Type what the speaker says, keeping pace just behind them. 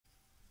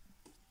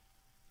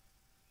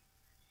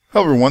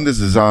Hello everyone, this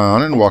is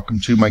Xion and welcome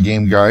to my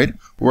game guide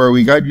where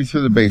we guide you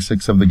through the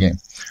basics of the game.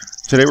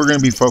 Today we're going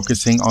to be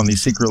focusing on the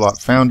secret lot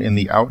found in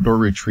the Outdoor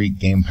Retreat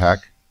game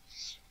pack.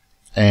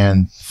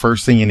 And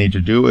first thing you need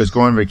to do is go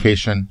on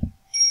vacation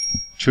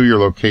to your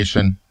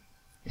location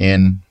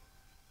in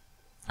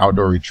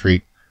Outdoor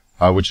Retreat,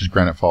 which is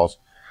Granite Falls.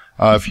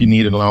 If you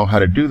need to know how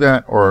to do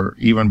that or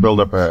even build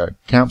up a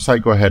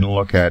campsite, go ahead and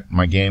look at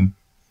my game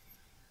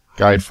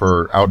guide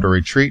for Outdoor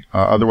Retreat.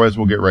 Otherwise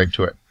we'll get right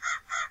to it.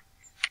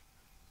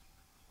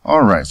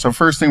 Alright, so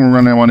first thing we're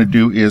going to want to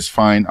do is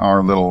find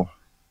our little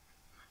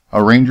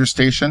ranger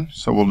station.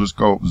 So we'll just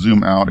go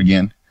zoom out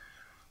again,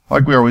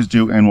 like we always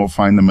do, and we'll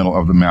find the middle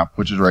of the map,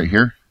 which is right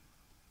here.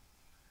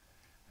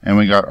 And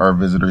we got our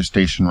visitor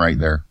station right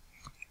there.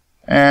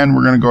 And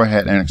we're going to go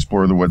ahead and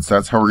explore the woods.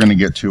 That's how we're going to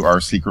get to our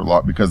secret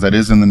lot, because that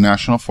is in the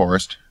National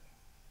Forest.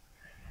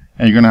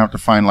 And you're going to have to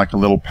find like a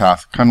little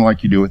path, kind of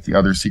like you do with the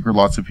other secret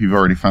lots if you've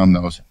already found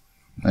those.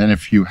 And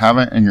if you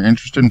haven't and you're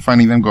interested in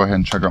finding them, go ahead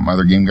and check out my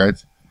other game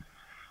guides.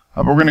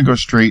 But we're going to go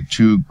straight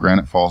to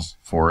Granite Falls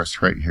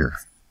Forest right here.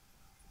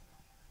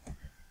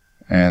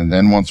 And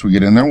then once we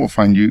get in there, we'll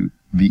find you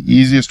the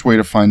easiest way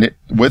to find it.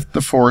 With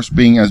the forest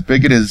being as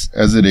big as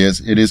it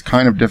is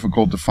kind of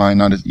difficult to find,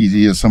 not as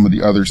easy as some of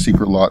the other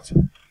secret lots.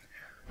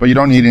 But you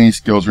don't need any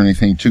skills or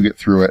anything to get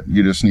through it.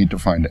 You just need to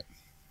find it.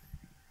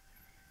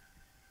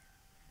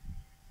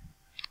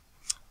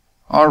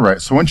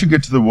 Alright, so once you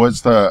get to the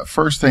woods, the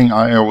first thing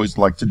I always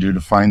like to do to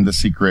find the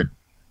secret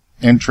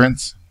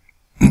entrance,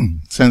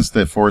 since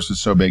the forest is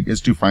so big, is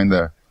to find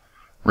the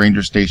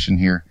ranger station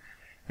here.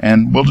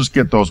 And we'll just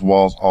get those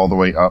walls all the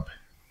way up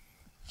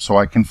so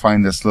I can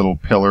find this little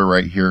pillar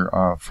right here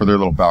for their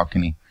little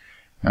balcony.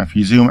 Now if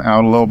you zoom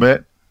out a little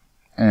bit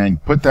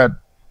and put that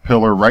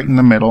pillar right in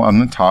the middle on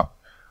the top,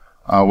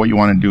 what you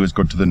want to do is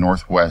go to the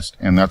northwest,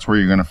 and that's where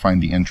you're going to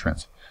find the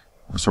entrance.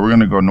 So we're going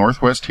to go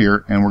northwest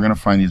here, and we're going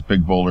to find these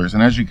big boulders,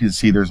 and as you can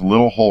see there's a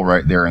little hole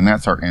right there, and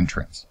that's our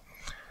entrance.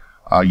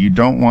 You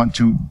don't want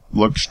to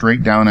look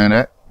straight down at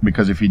it,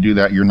 because if you do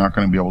that, you're not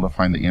going to be able to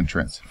find the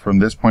entrance. From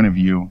this point of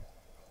view,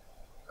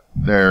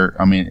 there,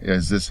 I mean,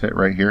 is this it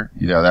right here?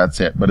 Yeah,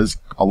 that's it. But it's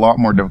a lot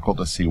more difficult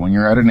to see. When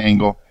you're at an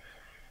angle,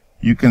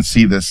 you can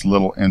see this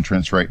little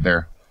entrance right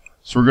there.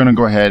 So we're going to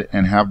go ahead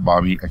and have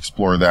Bobby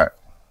explore that.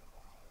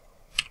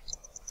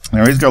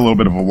 Now he's got a little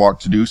bit of a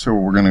walk to do, so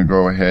we're going to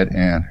go ahead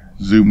and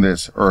zoom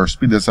this, or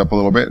speed this up a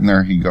little bit, and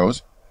there he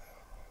goes.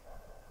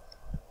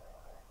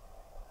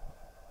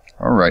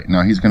 Alright,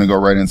 now he's going to go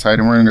right inside,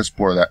 and we're going to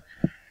explore that.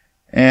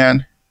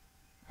 And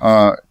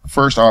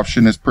first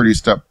option is pretty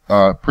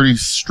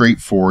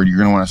straightforward. You're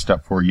going to want to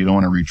step forward. You don't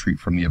want to retreat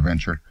from the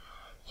adventure.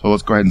 So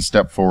let's go ahead and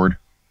step forward.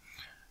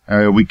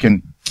 We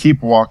can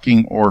keep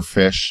walking or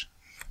fish.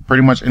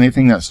 Pretty much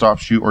anything that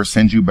stops you or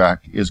sends you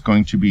back is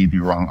going to be the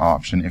wrong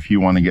option if you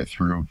want to get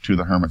through to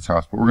the hermit's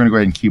house. But we're going to go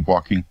ahead and keep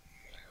walking.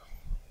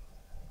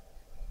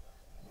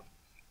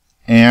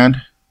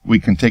 And we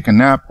can take a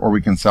nap or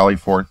we can sally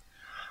forth.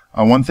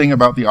 One thing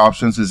about the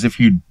options is if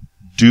you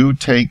do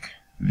take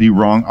the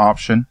wrong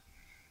option,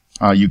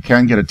 you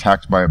can get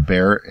attacked by a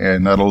bear,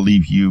 and that'll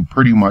leave you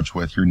pretty much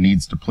with your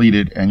needs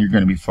depleted, and you're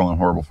going to be feeling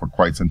horrible for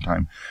quite some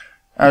time,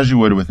 as you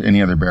would with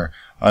any other bear.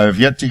 I've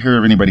yet to hear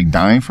of anybody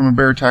dying from a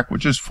bear attack,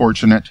 which is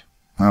fortunate.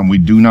 We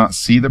do not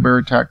see the bear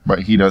attack,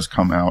 but he does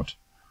come out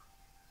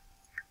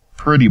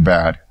pretty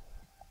bad.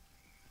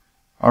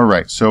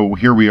 Alright, so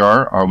here we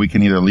are. We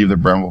can either leave the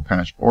bramble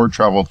patch or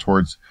travel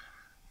towards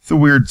the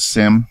weird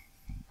sim,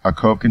 a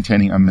cove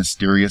containing a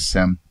mysterious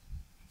sim.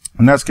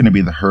 And that's going to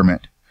be the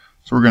Hermit.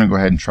 So we're going to go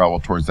ahead and travel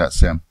towards that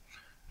sim.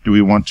 Do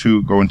we want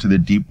to go into the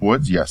deep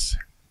woods? Yes.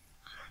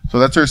 So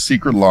that's our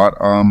secret lot.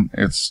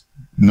 It's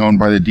known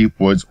by the deep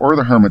woods or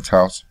the Hermit's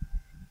house.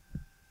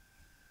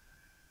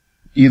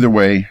 Either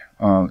way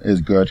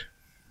is good.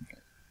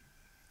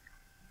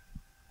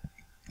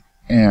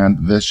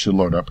 And this should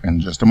load up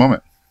in just a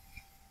moment.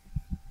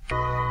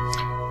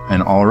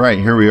 And alright,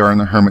 here we are in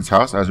the Hermit's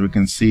house. As we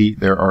can see,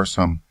 there are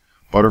some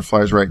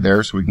butterflies right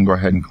there, so we can go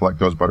ahead and collect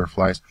those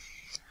butterflies.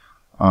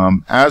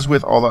 As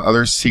with all the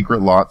other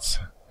secret lots,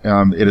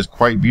 it is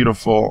quite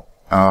beautiful,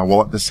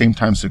 while at the same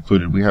time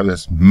secluded. We have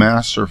this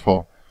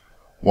masterful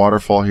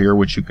waterfall here,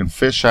 which you can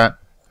fish at,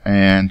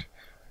 and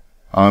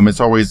it's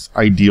always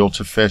ideal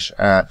to fish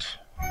at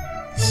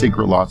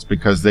secret lots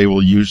because they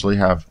will usually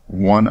have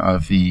one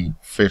of the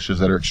fishes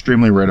that are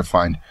extremely rare to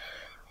find,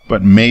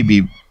 but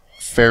maybe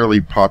fairly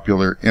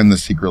popular in the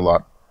secret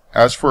lot.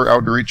 As for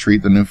Outdoor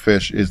Retreat, the new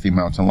fish is the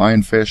mountain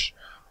lionfish,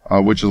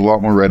 which is a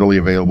lot more readily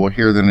available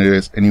here than it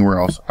is anywhere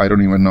else. I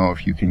don't even know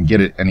if you can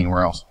get it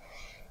anywhere else.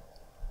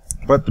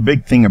 But the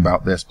big thing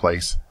about this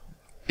place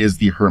is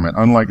the Hermit.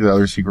 Unlike the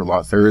other secret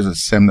lots, there is a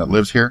sim that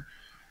lives here.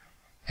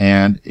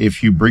 And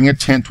if you bring a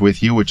tent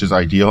with you, which is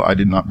ideal, I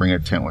did not bring a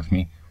tent with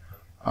me,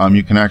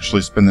 you can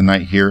actually spend the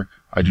night here.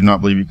 I do not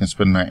believe you can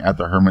spend the night at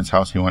the Hermit's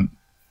house. He won't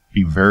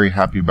be very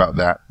happy about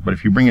that. But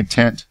if you bring a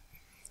tent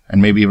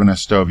and maybe even a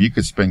stove, you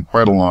could spend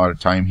quite a lot of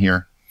time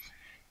here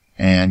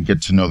and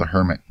get to know the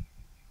Hermit.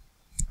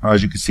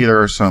 As you can see, there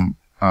are some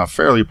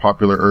fairly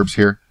popular herbs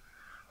here.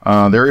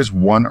 There is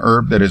one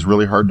herb that is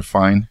really hard to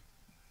find.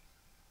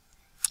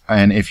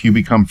 And if you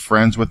become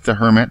friends with the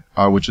hermit,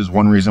 which is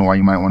one reason why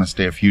you might want to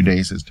stay a few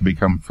days, is to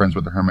become friends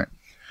with the hermit,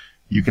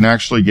 you can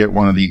actually get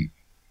one of the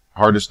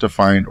hardest to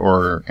find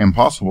or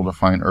impossible to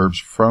find herbs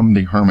from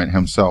the hermit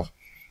himself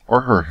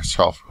or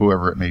herself,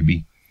 whoever it may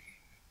be.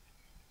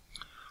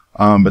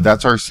 But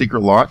that's our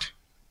secret lot,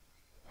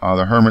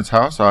 the hermit's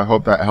house. I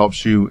hope that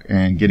helps you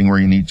in getting where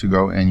you need to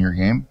go in your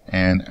game.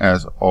 And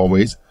as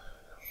always,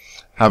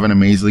 have an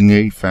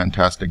amazingly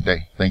fantastic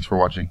day. Thanks for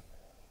watching.